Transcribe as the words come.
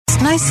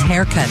Nice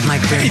haircut,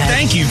 Mike. Hey,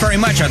 thank you very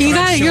much.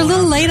 You're a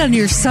little late on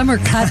your summer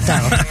cut,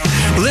 though.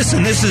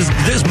 Listen,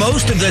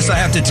 most of this I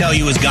have to tell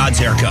you is God's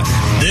haircut.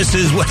 This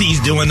is what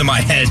he's doing to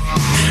my head.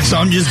 So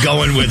I'm just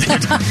going with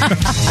it.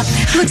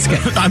 Looks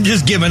good. I'm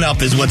just giving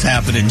up is what's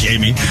happening,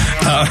 Jamie.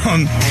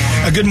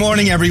 Good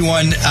morning,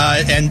 everyone,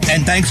 and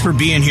thanks for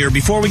being here.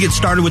 Before we get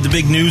started with the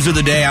big news of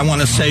the day, I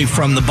want to say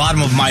from the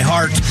bottom of my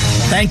heart,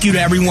 thank you to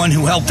everyone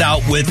who helped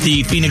out with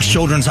the Phoenix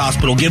Children's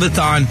Hospital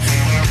Give-a-thon.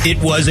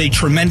 It was a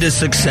tremendous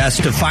success.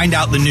 To find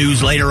out the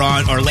news late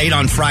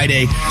on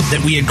Friday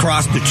that we had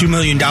crossed the $2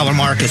 million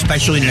mark,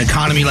 especially in an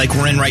economy like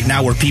we're in right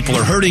now where people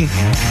are hurting,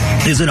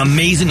 is an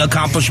amazing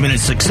accomplishment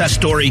and success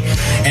story.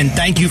 And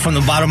thank you from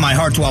the bottom of my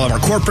heart to all of our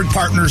corporate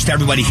partners, to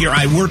everybody here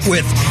I work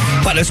with,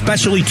 but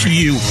especially to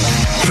you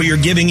for your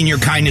giving and your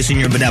kindness and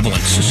your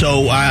benevolence.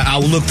 So I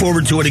will look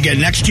forward to it again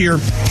next year,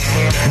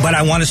 but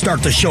I want to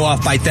start the show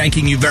off by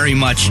thanking you very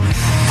much.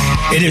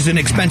 It is an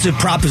expensive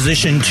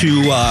proposition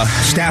to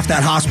staff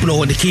that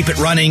hospital and to keep it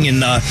running,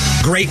 and the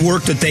great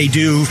work that they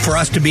do. For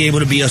us to be able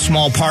to be a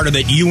small part of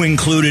it, you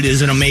included,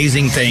 is an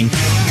amazing thing,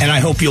 and I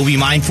hope you'll be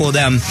mindful of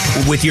them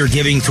with your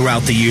giving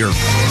throughout the year.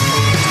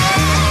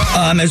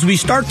 As we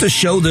start the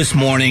show this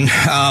morning,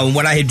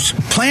 what I had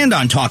planned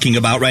on talking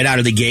about right out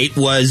of the gate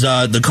was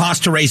the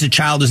cost to raise a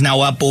child is now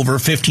up over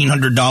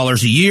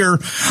 $1,500 a year.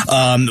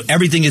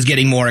 Everything is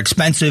getting more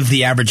expensive.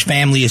 The average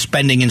family is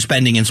spending and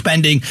spending and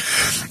spending,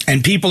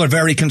 and people are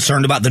very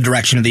concerned about the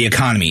direction of the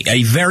economy.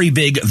 A very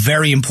big,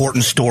 very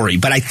important story.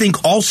 But I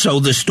think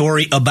also the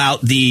story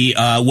about the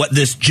what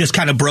this just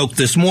kind of broke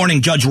this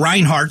morning, Judge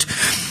Reinhardt,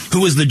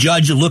 who is the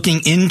judge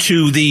looking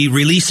into the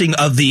releasing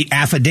of the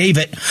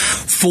affidavit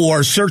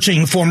for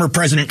searching former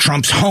President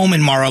Trump's home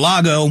in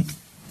Mar-a-Lago.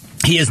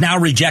 He has now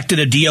rejected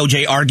a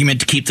DOJ argument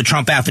to keep the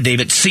Trump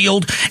affidavit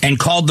sealed and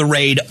called the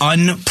raid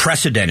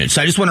unprecedented.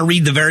 So I just want to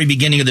read the very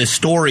beginning of this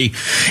story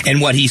and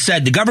what he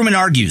said. The government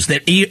argues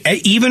that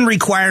even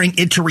requiring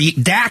it to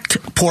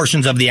redact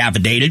portions of the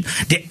affidavit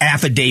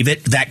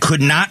that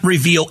could not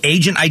reveal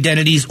agent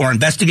identities or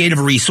investigative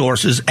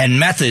resources and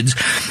methods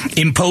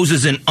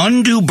imposes an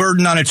undue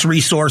burden on its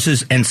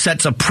resources and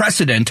sets a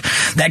precedent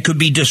that could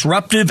be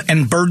disruptive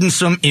and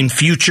burdensome in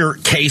future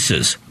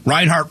cases.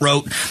 Reinhardt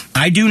wrote,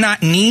 I do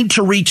not need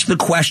to reach the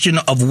question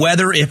of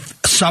whether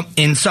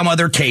in some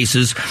other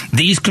cases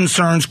these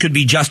concerns could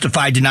be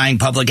justified denying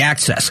public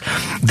access.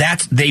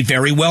 That they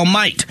very well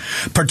might,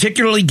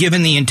 particularly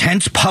given the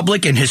intense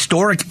public and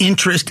historic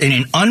interest in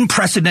an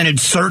unprecedented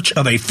search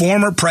of a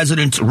former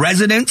president's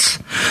residence.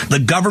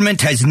 The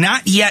government has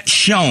not yet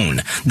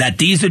shown that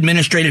these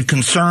administrative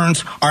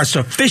concerns are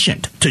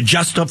sufficient to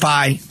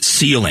justify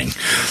sealing.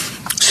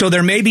 So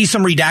there may be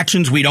some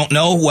redactions. We don't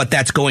know what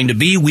that's going to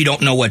be. We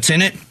don't know what's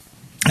in it.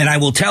 And I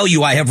will tell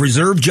you, I have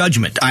reserved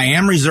judgment. I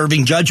am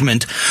reserving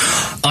judgment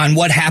on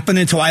what happened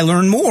until I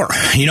learn more.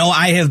 You know,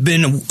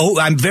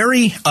 I'm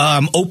very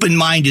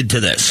open-minded to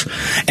this,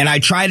 and I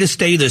try to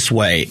stay this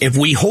way. If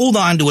we hold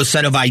on to a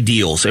set of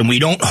ideals and we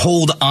don't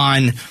hold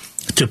on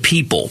to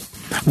people,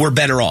 we're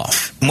better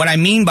off. And what I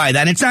mean by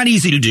that, it's not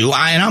easy to do.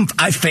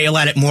 I fail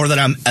at it more than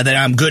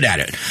I'm good at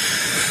it.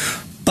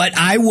 But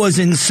I was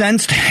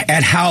incensed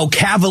at how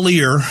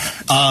cavalier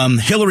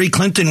Hillary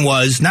Clinton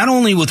was, not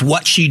only with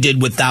what she did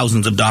with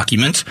thousands of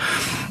documents.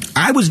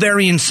 I was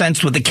very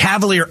incensed with the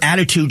cavalier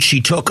attitude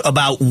she took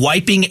about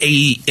wiping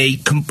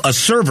a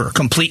server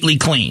completely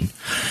clean,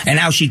 and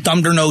how she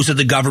thumbed her nose at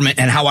the government,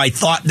 and how I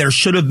thought there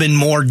should have been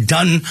more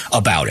done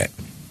about it.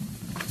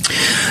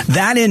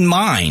 That in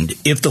mind,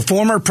 if the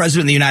former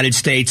president of the United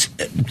States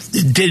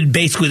did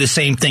basically the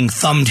same thing,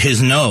 thumbed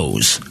his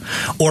nose,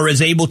 or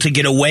is able to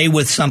get away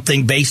with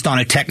something based on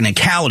a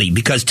technicality,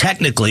 because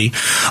technically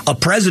a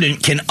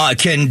president can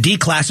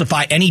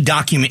declassify any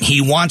document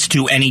he wants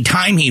to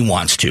anytime he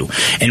wants to.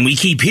 And we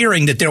keep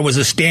hearing that there was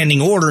a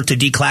standing order to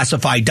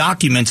declassify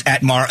documents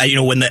at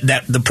when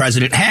that the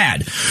president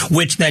had,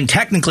 which then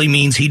technically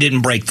means he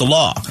didn't break the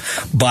law.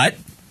 But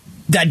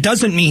that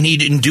doesn't mean he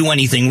didn't do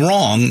anything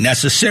wrong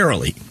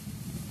necessarily.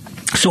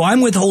 So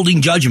I'm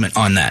withholding judgment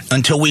on that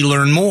until we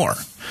learn more.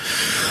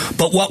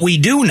 But what we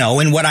do know,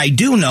 and what I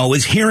do know,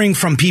 is hearing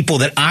from people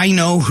that I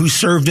know who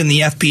served in the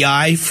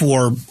FBI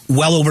for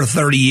well over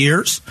 30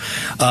 years,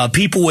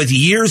 people with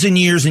years and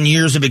years and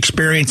years of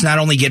experience, not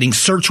only getting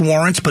search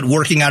warrants, but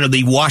working out of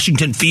the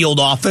Washington field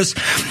office,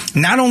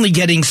 not only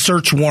getting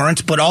search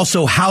warrants, but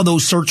also how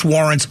those search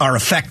warrants are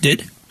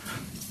affected,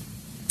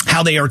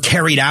 how they are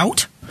carried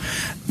out.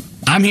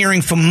 I'm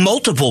hearing from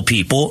multiple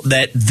people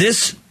that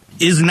this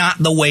is not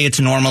the way it's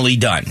normally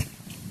done,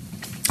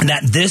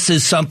 that this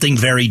is something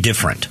very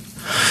different.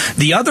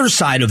 The other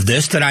side of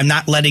this that I'm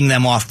not letting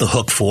them off the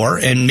hook for,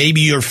 and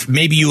maybe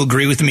you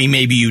agree with me,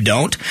 maybe you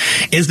don't,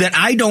 is that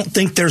I don't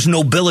think there's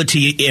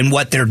nobility in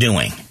what they're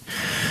doing.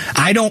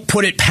 I don't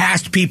put it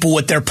past people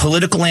with their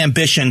political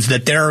ambitions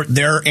that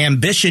their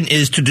ambition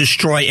is to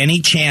destroy any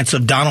chance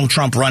of Donald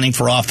Trump running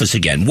for office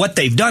again. What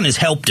they've done is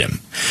helped him.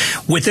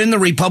 Within the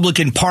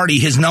Republican Party,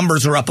 his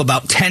numbers are up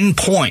about 10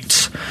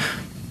 points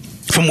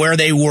from where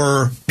they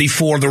were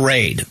before the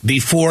raid,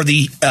 before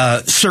the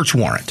search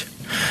warrant.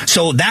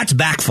 So that's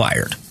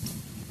backfired.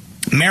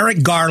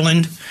 Merrick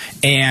Garland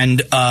and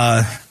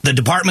the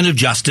Department of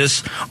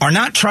Justice are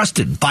not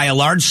trusted by a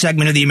large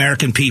segment of the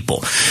American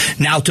people.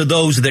 Now, to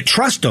those that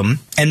trust them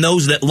and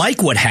those that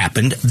like what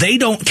happened, they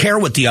don't care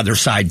what the other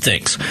side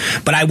thinks.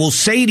 But I will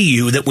say to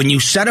you that when you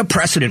set a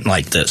precedent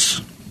like this,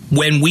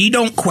 when we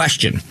don't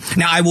question,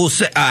 now I will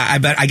say,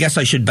 I guess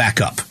I should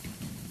back up.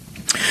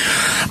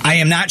 I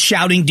am not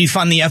shouting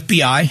defund the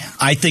FBI.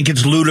 I think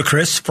it's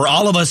ludicrous for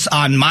all of us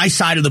on my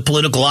side of the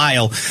political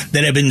aisle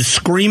that have been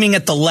screaming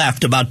at the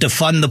left about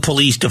defund the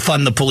police,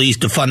 defund the police,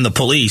 defund the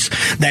police,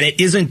 that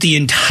it isn't the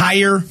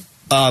entire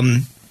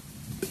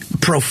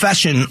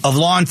profession of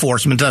law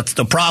enforcement that's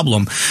the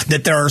problem,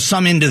 that there are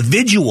some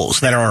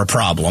individuals that are a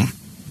problem.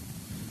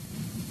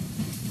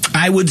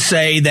 I would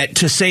say that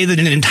to say that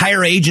an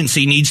entire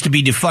agency needs to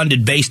be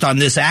defunded based on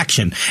this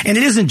action, and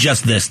it isn't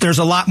just this, there's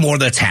a lot more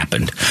that's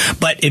happened.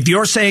 But if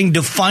you're saying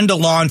defund a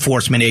law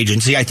enforcement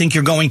agency, I think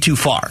you're going too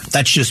far.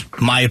 That's just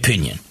my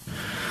opinion.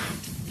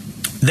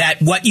 That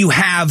what you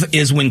have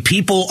is when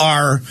people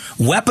are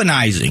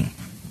weaponizing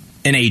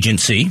an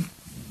agency,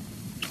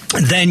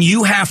 then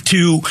you have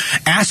to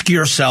ask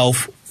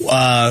yourself,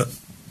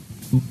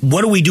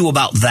 what do we do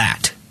about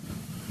that?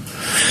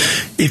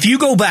 If you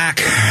go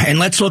back, and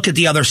let's look at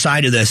the other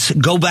side of this,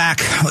 go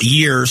back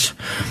years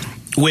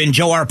when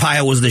Joe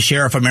Arpaio was the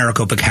sheriff of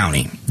Maricopa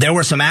County. There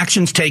were some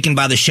actions taken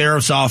by the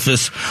sheriff's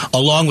office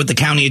along with the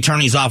county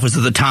attorney's office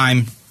at the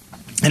time,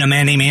 and a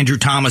man named Andrew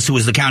Thomas, who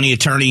was the county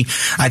attorney.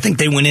 I think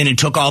they went in and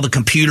took all the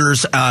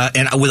computers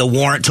and with a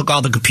warrant, took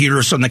all the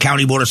computers from the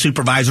county board of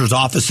supervisors'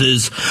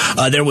 offices.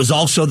 There was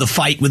also the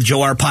fight with Joe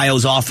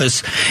Arpaio's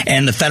office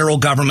and the federal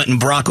government,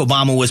 and Barack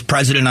Obama was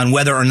president, on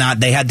whether or not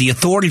they had the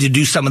authority to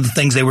do some of the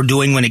things they were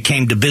doing when it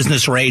came to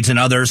business raids and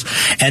others.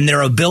 And their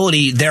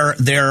ability,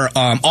 their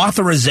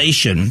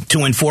authorization to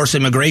enforce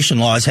immigration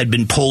laws had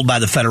been pulled by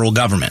the federal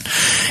government.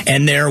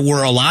 And there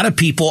were a lot of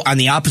people on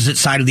the opposite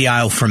side of the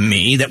aisle from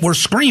me that were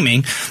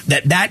screaming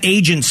that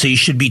agency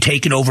should be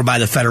taken over by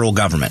the federal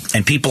government.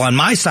 And people on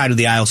my side of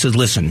the aisle says,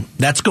 listen,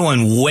 that's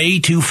going way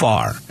too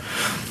far.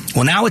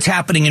 Well, now it's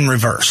happening in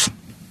reverse.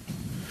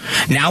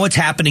 Now it's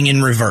happening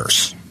in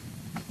reverse.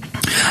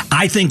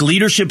 I think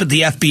leadership at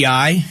the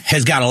FBI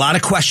has got a lot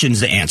of questions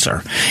to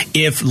answer.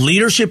 If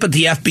leadership at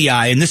the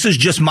FBI, and this is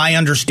just my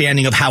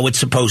understanding of how it's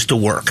supposed to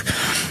work,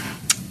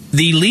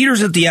 the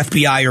leaders at the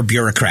FBI are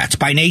bureaucrats.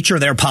 By nature,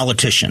 they're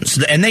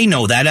politicians. And they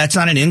know that. That's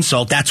not an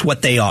insult. That's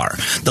what they are.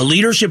 The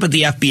leadership at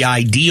the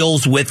FBI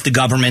deals with the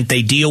government.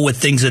 They deal with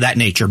things of that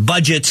nature,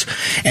 budgets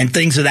and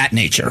things of that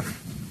nature.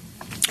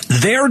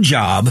 Their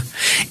job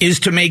is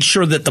to make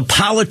sure that the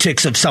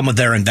politics of some of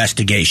their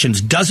investigations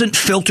doesn't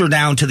filter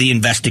down to the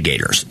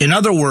investigators. In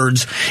other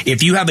words,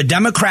 if you have a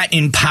Democrat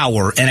in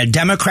power and a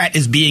Democrat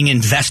is being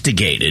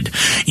investigated,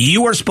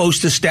 you are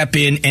supposed to step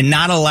in and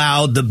not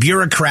allow the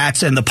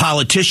bureaucrats and the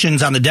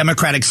politicians on the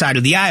Democratic side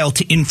of the aisle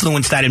to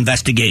influence that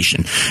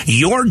investigation.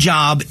 Your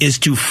job is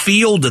to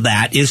field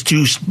that, is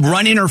to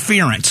run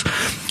interference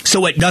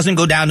so it doesn't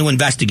go down to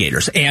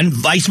investigators, and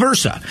vice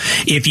versa.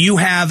 If you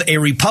have a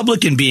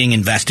Republican being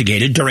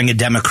investigated during a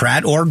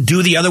Democrat, or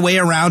do the other way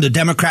around, a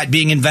Democrat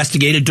being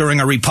investigated during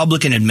a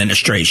Republican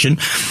administration,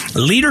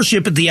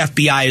 leadership at the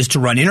FBI is to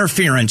run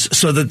interference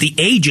so that the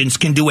agents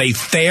can do a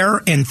fair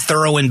and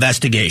thorough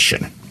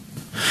investigation.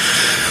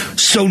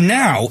 So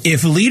now,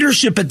 if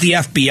leadership at the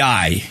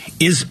FBI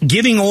is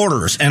giving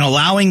orders and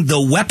allowing the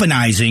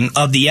weaponizing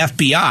of the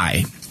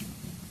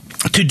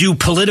FBI to do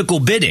political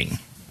bidding,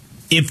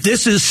 if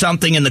this is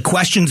something, and the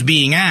questions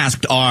being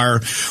asked are,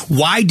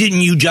 why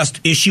didn't you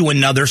just issue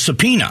another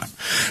subpoena?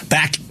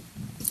 Back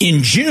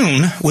in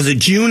June, was it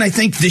June, I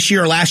think, this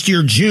year or last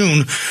year,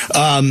 June,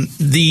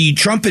 the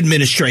Trump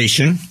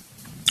administration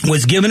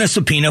was given a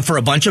subpoena for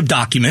a bunch of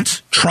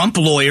documents. Trump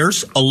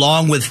lawyers,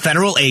 along with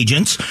federal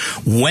agents,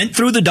 went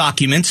through the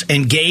documents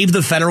and gave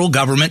the federal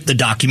government the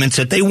documents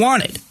that they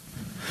wanted.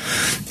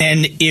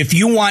 And if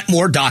you want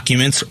more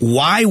documents,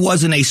 why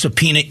wasn't a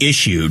subpoena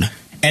issued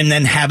and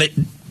then have it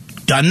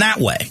done that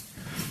way?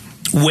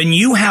 When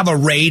you have a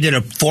raid at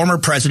a former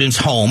president's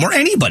home or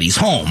anybody's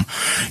home,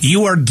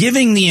 you are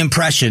giving the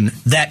impression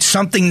that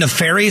something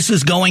nefarious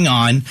is going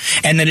on,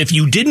 and that if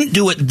you didn't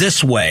do it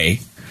this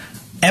way,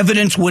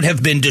 evidence would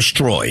have been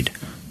destroyed.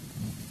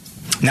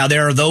 Now,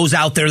 there are those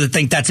out there that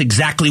think that's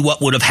exactly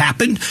what would have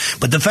happened,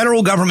 but the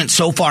federal government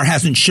so far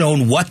hasn't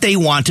shown what they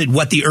wanted,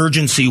 what the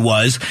urgency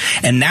was,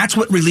 and that's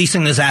what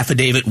releasing this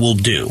affidavit will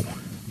do.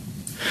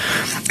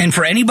 And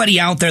for anybody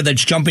out there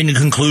that's jumping to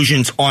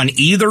conclusions on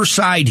either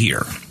side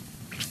here,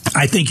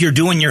 I think you're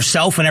doing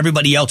yourself and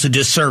everybody else a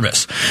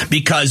disservice.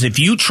 Because if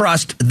you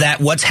trust that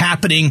what's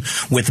happening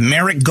with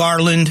Merrick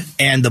Garland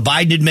and the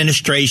Biden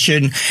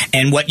administration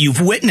and what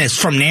you've witnessed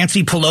from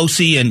Nancy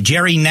Pelosi and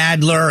Jerry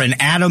Nadler and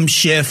Adam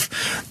Schiff,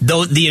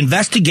 the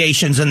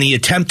investigations and the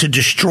attempt to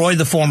destroy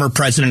the former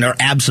president are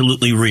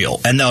absolutely real.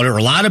 And there are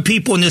a lot of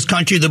people in this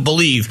country that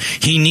believe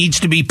he needs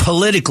to be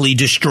politically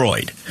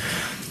destroyed,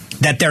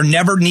 that there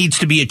never needs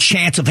to be a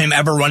chance of him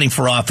ever running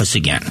for office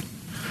again.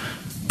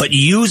 But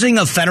using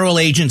a federal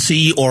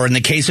agency, or in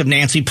the case of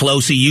Nancy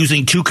Pelosi,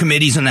 using 2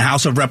 committees in the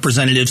House of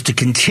Representatives to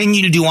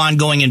continue to do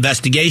ongoing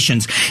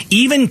investigations,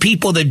 even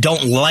people that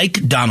don't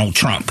like Donald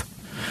Trump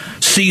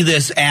see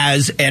this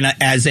as an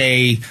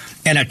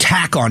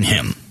attack on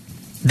him,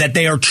 that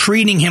they are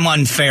treating him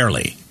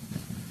unfairly.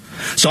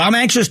 So I'm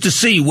anxious to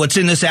see what's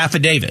in this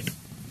affidavit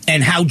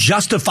and how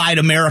justified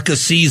America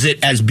sees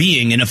it as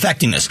being in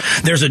affecting this.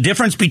 There's a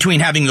difference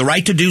between having the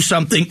right to do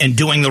something and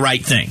doing the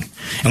right thing.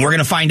 And we're going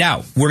to find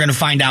out. We're going to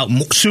find out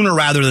sooner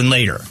rather than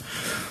later.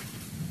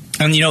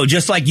 And, you know,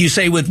 just like you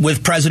say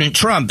with President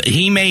Trump,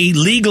 he may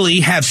legally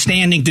have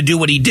standing to do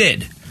what he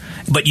did.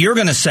 But you're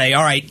going to say,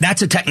 all right,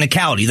 that's a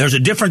technicality. There's a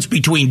difference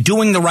between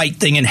doing the right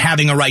thing and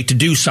having a right to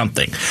do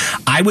something.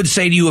 I would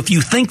say to you, if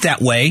you think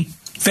that way,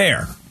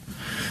 fair.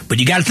 But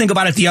you got to think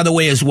about it the other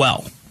way as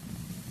well.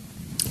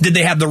 Did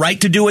they have the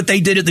right to do what they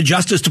did at the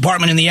Justice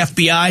Department and the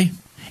FBI?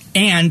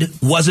 And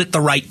was it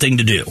the right thing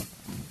to do?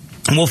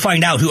 And we'll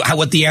find out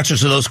what the answers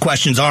to those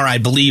questions are, I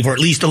believe, or at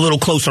least a little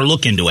closer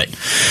look into it.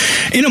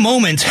 In a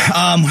moment,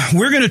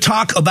 we're going to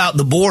talk about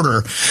the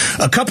border.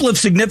 A couple of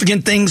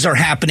significant things are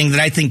happening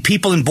that I think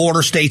people in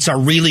border states are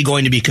really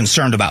going to be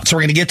concerned about. So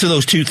we're going to get to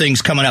those 2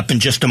 things coming up in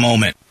just a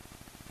moment.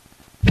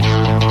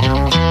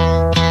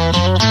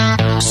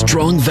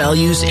 Strong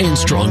values and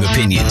strong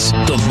opinions.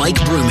 The Mike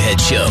Broomhead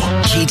Show.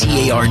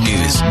 KTAR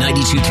News,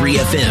 92.3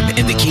 FM,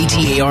 and the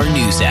KTAR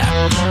News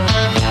app.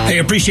 Hey,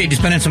 appreciate you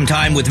spending some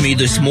time with me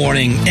this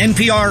morning.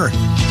 NPR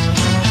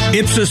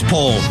Ipsos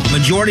poll.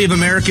 Majority of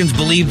Americans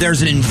believe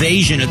there's an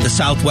invasion at the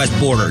southwest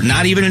border.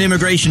 Not even an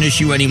immigration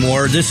issue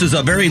anymore. This is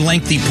a very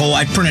lengthy poll.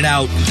 I printed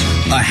out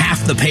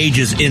half the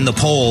pages in the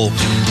poll.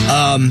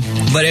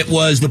 But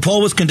the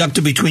poll was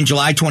conducted between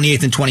July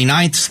 28th and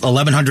 29th,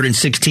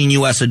 1,116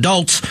 U.S.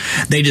 adults.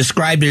 They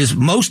described it as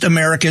most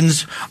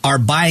Americans are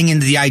buying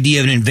into the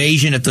idea of an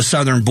invasion at the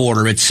southern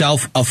border,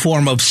 itself a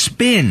form of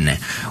spin.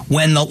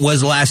 When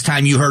was the last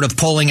time you heard of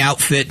polling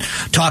outfit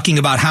talking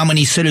about how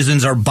many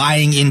citizens are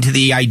buying into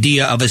the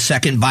idea of a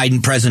second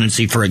Biden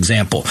presidency, for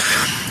example?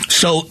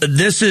 So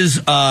this is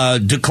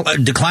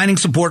declining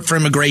support for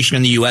immigration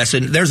in the U.S.,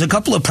 and there's a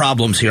couple of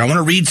problems here. I want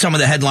to read some of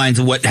the headlines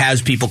of what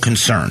has people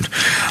concerned.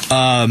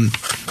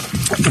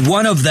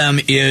 One of them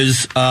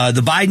is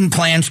the Biden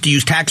plans to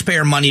use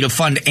taxpayer money to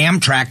fund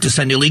Amtrak to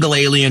send illegal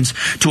aliens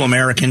to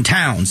American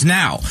towns.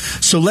 Now,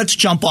 so let's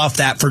jump off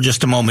that for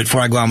just a moment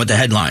before I go on with the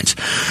headlines.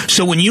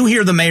 So when you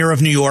hear the mayor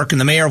of New York and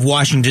the mayor of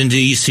Washington,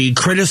 D.C.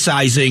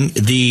 criticizing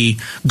the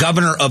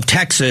governor of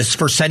Texas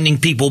for sending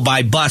people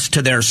by bus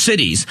to their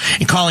cities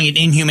and calling it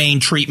inhumane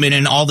treatment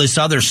and all this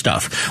other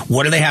stuff,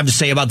 what do they have to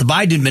say about the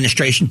Biden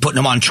administration putting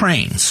them on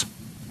trains?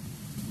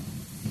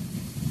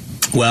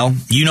 Well,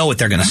 you know what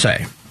they're going to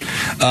say.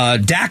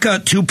 DACA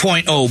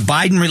 2.0,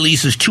 Biden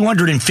releases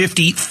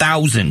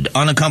 250,000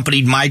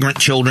 unaccompanied migrant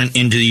children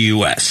into the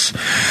U.S.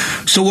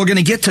 So we're going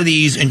to get to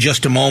these in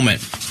just a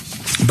moment.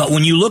 But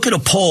when you look at a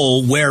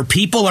poll where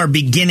people are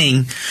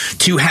beginning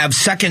to have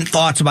second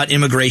thoughts about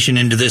immigration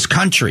into this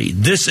country,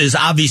 this is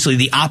obviously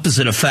the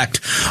opposite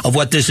effect of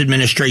what this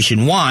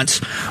administration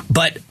wants.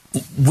 But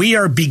we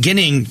are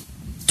beginning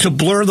to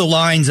blur the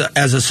lines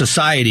as a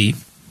society,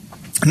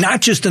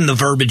 not just in the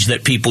verbiage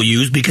that people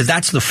use, because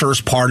that's the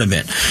first part of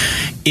it,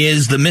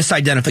 is the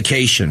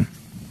misidentification.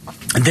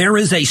 There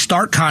is a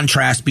stark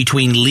contrast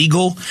between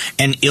legal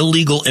and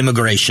illegal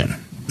immigration.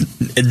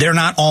 They're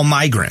not all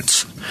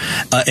migrants.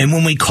 And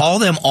when we call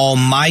them all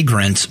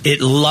migrants,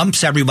 it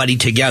lumps everybody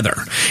together.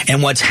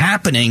 And what's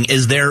happening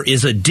is there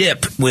is a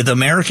dip with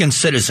American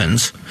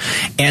citizens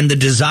and the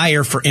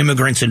desire for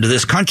immigrants into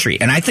this country.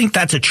 And I think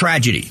that's a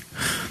tragedy.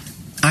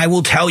 I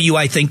will tell you,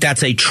 I think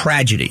that's a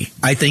tragedy.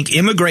 I think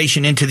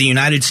immigration into the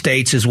United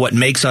States is what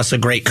makes us a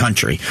great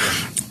country.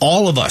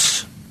 All of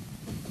us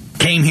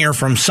came here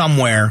from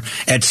somewhere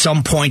at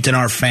some point in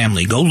our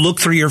family. Go look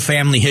through your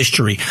family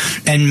history.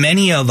 And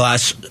many of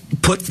us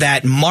put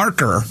that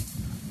marker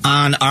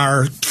on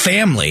our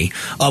family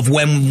of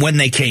when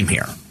they came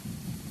here,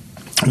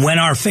 when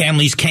our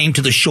families came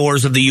to the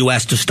shores of the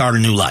U.S. to start a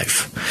new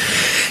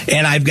life.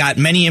 And I've got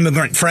many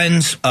immigrant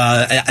friends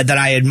that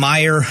I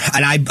admire,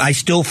 and I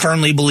still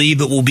firmly believe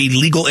it will be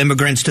legal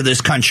immigrants to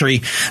this country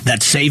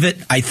that save it.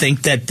 I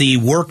think that the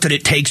work that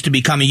it takes to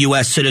become a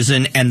U.S.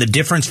 citizen and the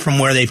difference from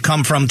where they've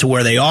come from to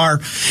where they are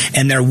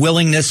and their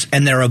willingness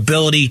and their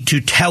ability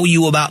to tell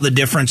you about the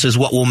difference is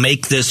what will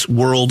make this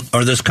world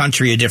or this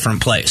country a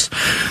different place.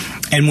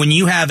 And when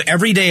you have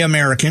everyday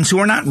Americans who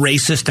are not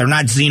racist, they're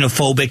not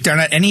xenophobic, they're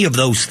not any of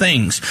those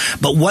things,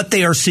 but what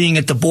they are seeing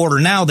at the border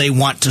now, they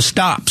want to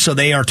stop. So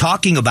they are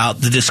talking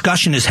about, the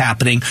discussion is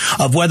happening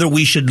of whether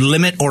we should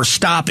limit or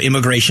stop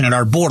immigration at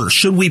our border.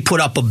 Should we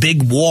put up a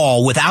big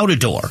wall without a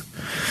door?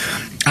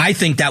 I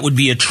think that would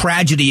be a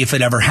tragedy if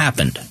it ever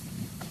happened.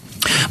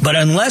 But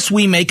unless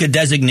we make a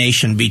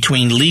designation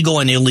between legal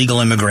and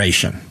illegal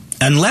immigration,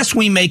 unless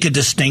we make a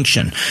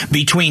distinction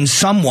between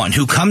someone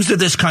who comes to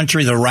this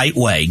country the right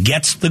way,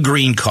 gets the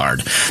green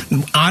card,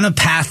 on a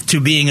path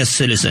to being a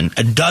citizen,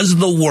 does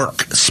the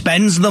work,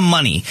 spends the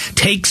money,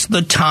 takes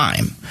the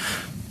time,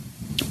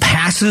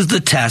 passes the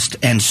test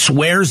and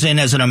swears in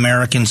as an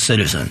American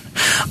citizen,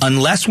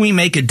 unless we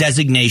make a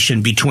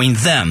designation between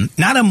them,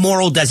 not a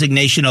moral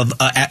designation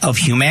of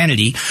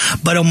humanity,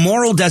 but a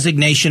moral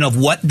designation of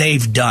what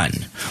they've done.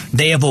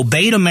 They have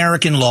obeyed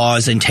American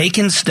laws and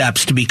taken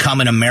steps to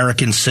become an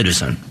American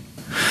citizen.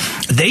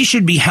 They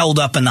should be held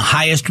up in the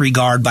highest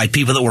regard by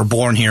people that were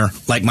born here,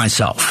 like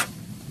myself.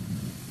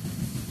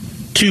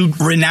 To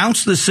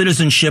renounce the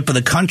citizenship of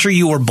the country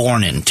you were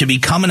born in, to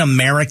become an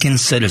American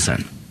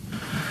citizen,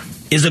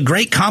 is a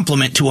great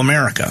compliment to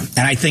America,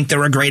 and I think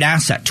they're a great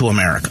asset to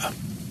America.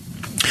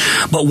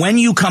 But when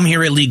you come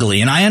here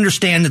illegally, and I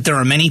understand that there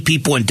are many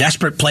people in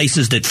desperate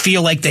places that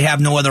feel like they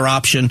have no other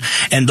option,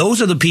 and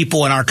those are the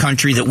people in our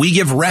country that we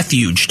give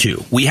refuge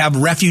to. We have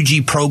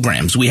refugee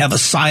programs. We have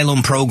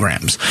asylum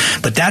programs.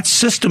 But that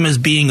system is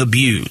being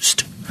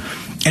abused.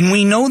 And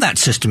we know that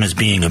system is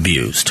being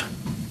abused.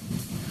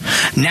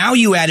 Now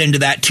you add into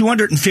that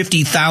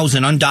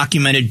 250,000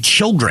 undocumented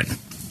children.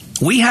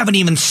 We haven't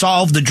even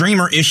solved the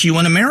Dreamer issue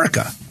in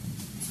America.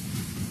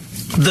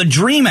 The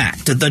DREAM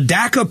Act, the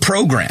DACA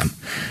program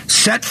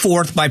set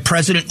forth by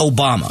President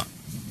Obama,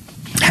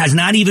 has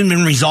not even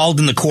been resolved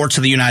in the courts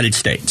of the United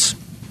States.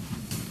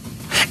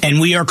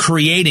 And we are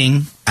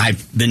creating,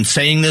 I've been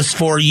saying this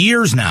for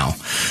years now,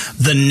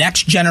 the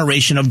next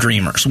generation of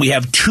dreamers. We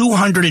have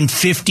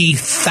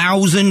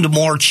 250,000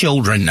 more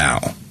children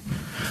now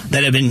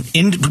that have been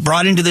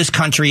brought into this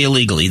country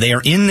illegally. They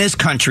are in this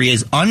country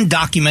as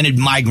undocumented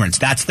migrants.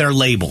 That's their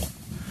label.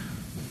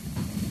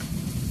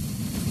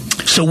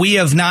 So we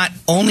have not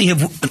only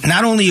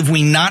have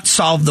we not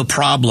solved the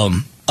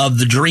problem of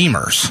the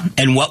dreamers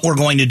and what we're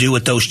going to do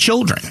with those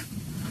children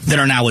that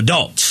are now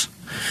adults,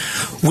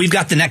 we've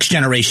got the next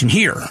generation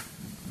here.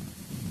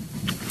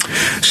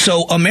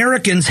 So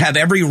Americans have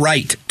every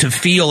right to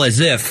feel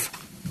as if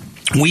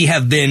we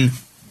have been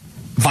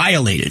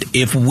violated,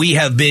 if we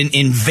have been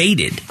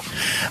invaded.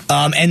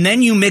 And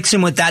then you mix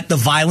in with that the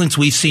violence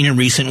we've seen in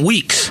recent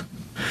weeks.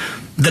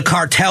 The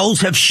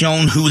cartels have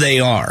shown who they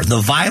are.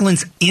 The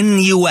violence in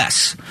the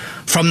U.S.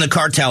 from the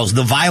cartels,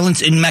 the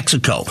violence in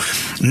Mexico,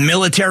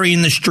 military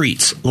in the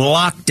streets,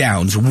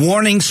 lockdowns,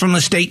 warnings from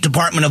the State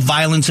Department of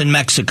violence in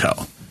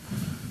Mexico,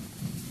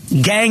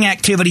 gang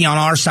activity on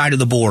our side of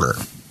the border.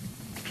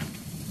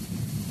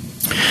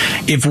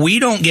 If we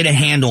don't get a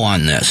handle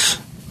on this,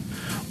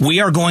 we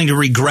are going to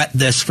regret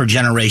this for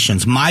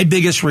generations. My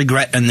biggest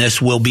regret in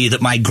this will be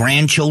that my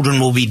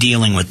grandchildren will be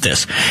dealing with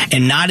this,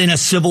 and not in a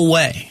civil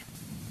way.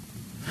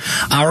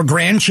 Our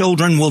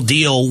grandchildren will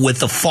deal with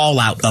the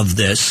fallout of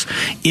this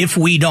if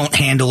we don't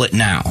handle it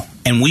now.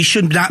 And we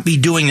should not be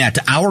doing that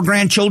to our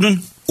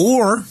grandchildren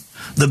or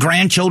the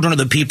grandchildren of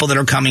the people that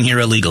are coming here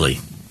illegally.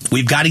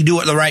 We've got to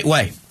do it the right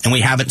way, and we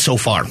haven't so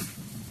far.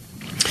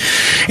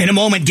 In a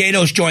moment,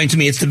 Gatos joins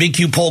me. It's the Big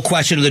Q poll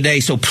question of the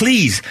day, so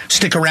please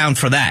stick around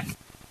for that.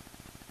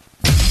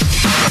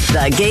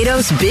 The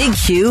Gatos Big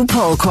Q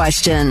poll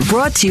question,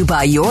 brought to you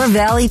by Your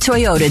Valley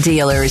Toyota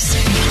dealers.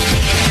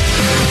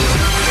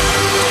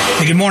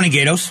 Hey, good morning,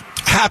 Gatos.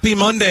 Happy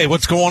Monday.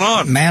 What's going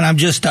on? Man, I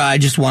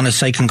just want to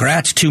say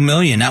congrats, 2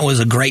 million. That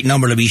was a great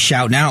number to be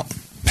shouting out.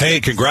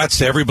 Hey, congrats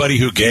to everybody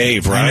who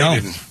gave, right? I know.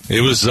 And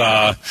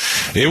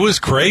it was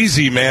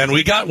crazy, man.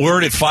 We got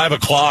word at 5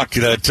 o'clock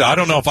that, I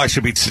don't know if I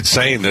should be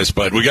saying this,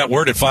 but we got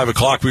word at 5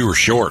 o'clock we were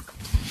short.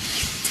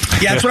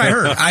 Yeah, that's what I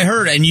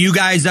heard, and you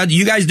guys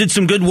did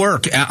some good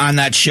work on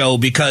that show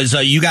because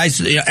you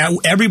guys,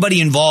 everybody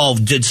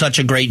involved did such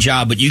a great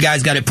job, but you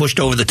guys got it pushed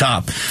over the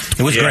top.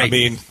 It was great. I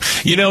mean,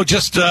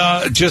 just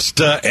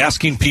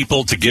asking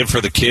people to give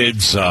for the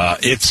kids.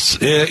 It's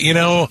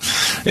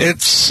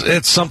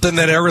something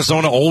that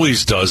Arizona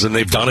always does, and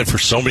they've done it for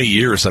so many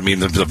years. I mean,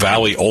 the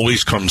Valley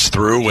always comes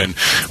through, and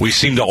we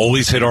seem to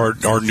always hit our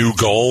new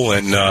goal.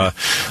 And it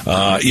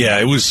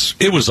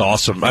was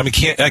awesome. I mean,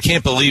 I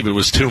can't believe it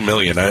was 2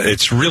 million.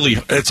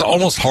 It's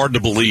almost hard to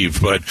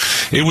believe, but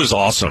it was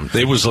awesome.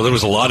 There was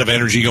a lot of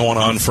energy going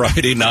on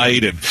Friday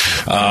night, and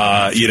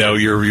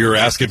you're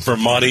asking for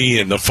money,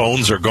 and the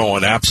phones are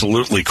going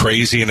absolutely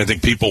crazy. And I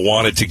think people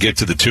wanted to get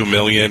to the 2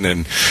 million,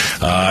 and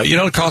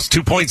it costs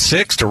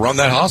 2.6 to run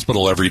that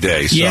hospital every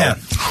day. So. Yeah.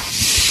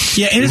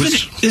 Yeah, and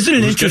isn't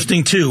it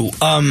interesting, too,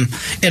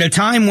 at a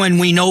time when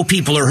we know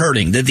people are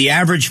hurting, that the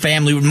average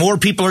family, more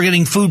people are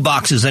getting food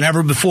boxes than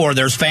ever before.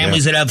 There's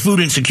families that have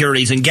food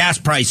insecurities, and gas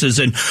prices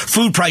and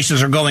food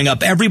prices are going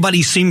up.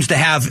 Everybody seems to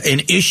have an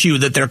issue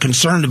that they're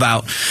concerned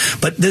about,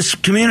 but this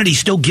community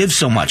still gives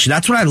so much.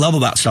 That's what I love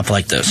about stuff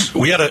like this.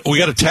 We got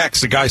a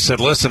text. The guy said,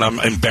 listen,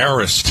 I'm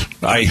embarrassed.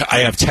 I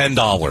have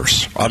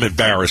 $10. I'm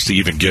embarrassed to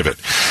even give it.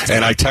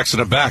 And I texted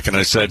him back, and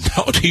I said,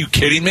 no, are you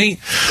kidding me?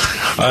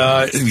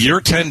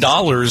 Your $10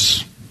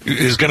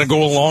 is going to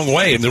go a long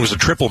way. And there was a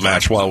triple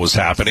match while it was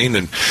happening,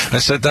 and I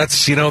said,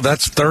 that's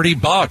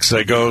 $30.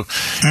 I go,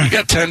 you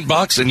got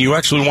 $10 and you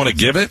actually want to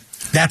give it?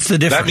 That's the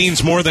difference. That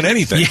means more than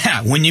anything.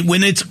 Yeah,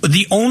 when it's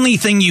the only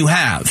thing you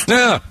have.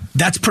 Yeah.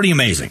 That's pretty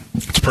amazing.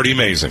 It's pretty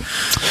amazing.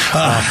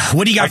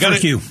 What do you got for a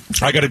Q?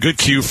 I got a good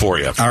Q for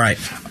you. All right.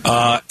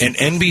 An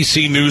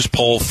NBC News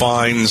poll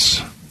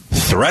finds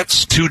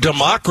threats to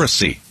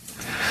democracy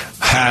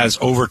has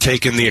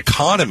overtaken the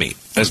economy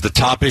as the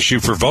top issue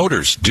for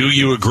voters. Do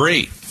you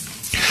agree?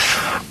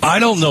 I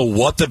don't know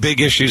what the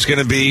big issue is going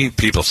to be.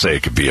 People say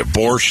it could be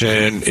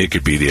abortion. It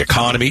could be the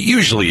economy.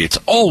 Usually it's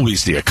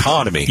always the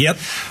economy. Yep.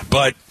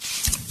 But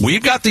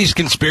we've got these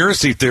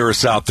conspiracy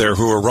theorists out there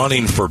who are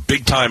running for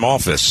big-time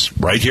office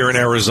right here in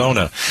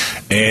Arizona.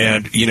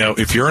 And,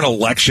 if you're an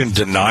election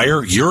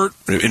denier,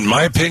 in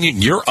my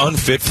opinion, you're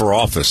unfit for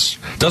office.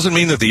 Doesn't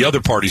mean that the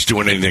other party's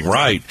doing anything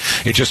right.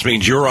 It just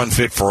means you're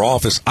unfit for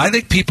office. I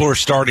think people are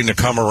starting to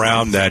come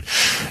around that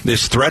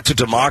this threat to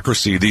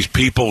democracy, these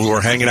people who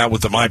are hanging out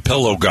with the My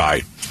Pillow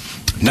guy,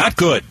 not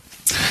good.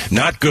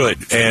 Not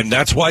good. And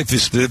that's why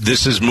this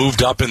has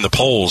moved up in the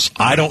polls.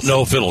 I don't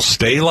know if it'll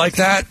stay like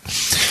that.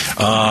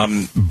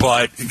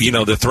 But,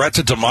 the threat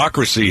to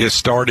democracy has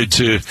started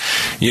to,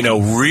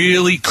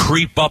 really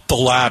creep up the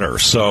ladder.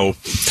 So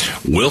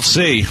we'll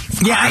see.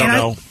 Yeah, I don't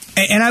know.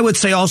 And I would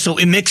say also,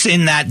 mix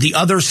in that the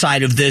other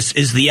side of this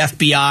is the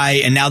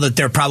FBI, and now that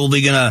they're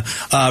probably going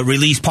to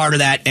release part of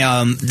that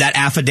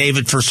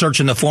affidavit for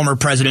searching the former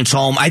president's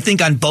home, I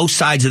think on both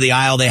sides of the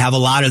aisle they have a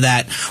lot of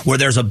that where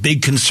there's a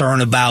big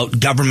concern about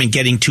government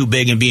getting too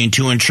big and being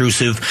too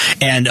intrusive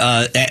and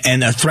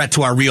a threat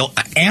to our real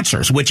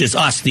answers, which is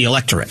us, the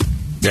electorate.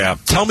 Yeah.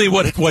 Tell me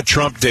what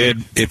Trump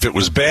did. If it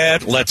was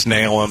bad, let's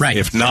nail him. Right.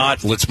 If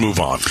not, let's move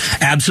on.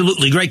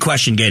 Absolutely. Great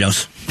question,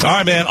 Gatos. All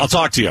right, man. I'll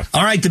talk to you.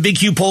 All right. The Big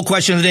Q poll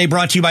question of the day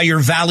brought to you by your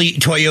Valley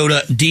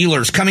Toyota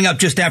dealers. Coming up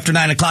just after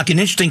 9 o'clock, an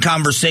interesting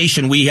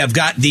conversation. We have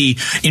got the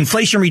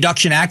Inflation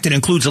Reduction Act that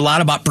includes a lot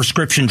about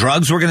prescription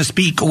drugs. We're going to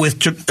speak with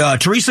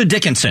Teresa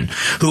Dickinson,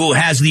 who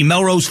has the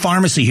Melrose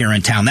Pharmacy here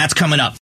in town. That's coming up.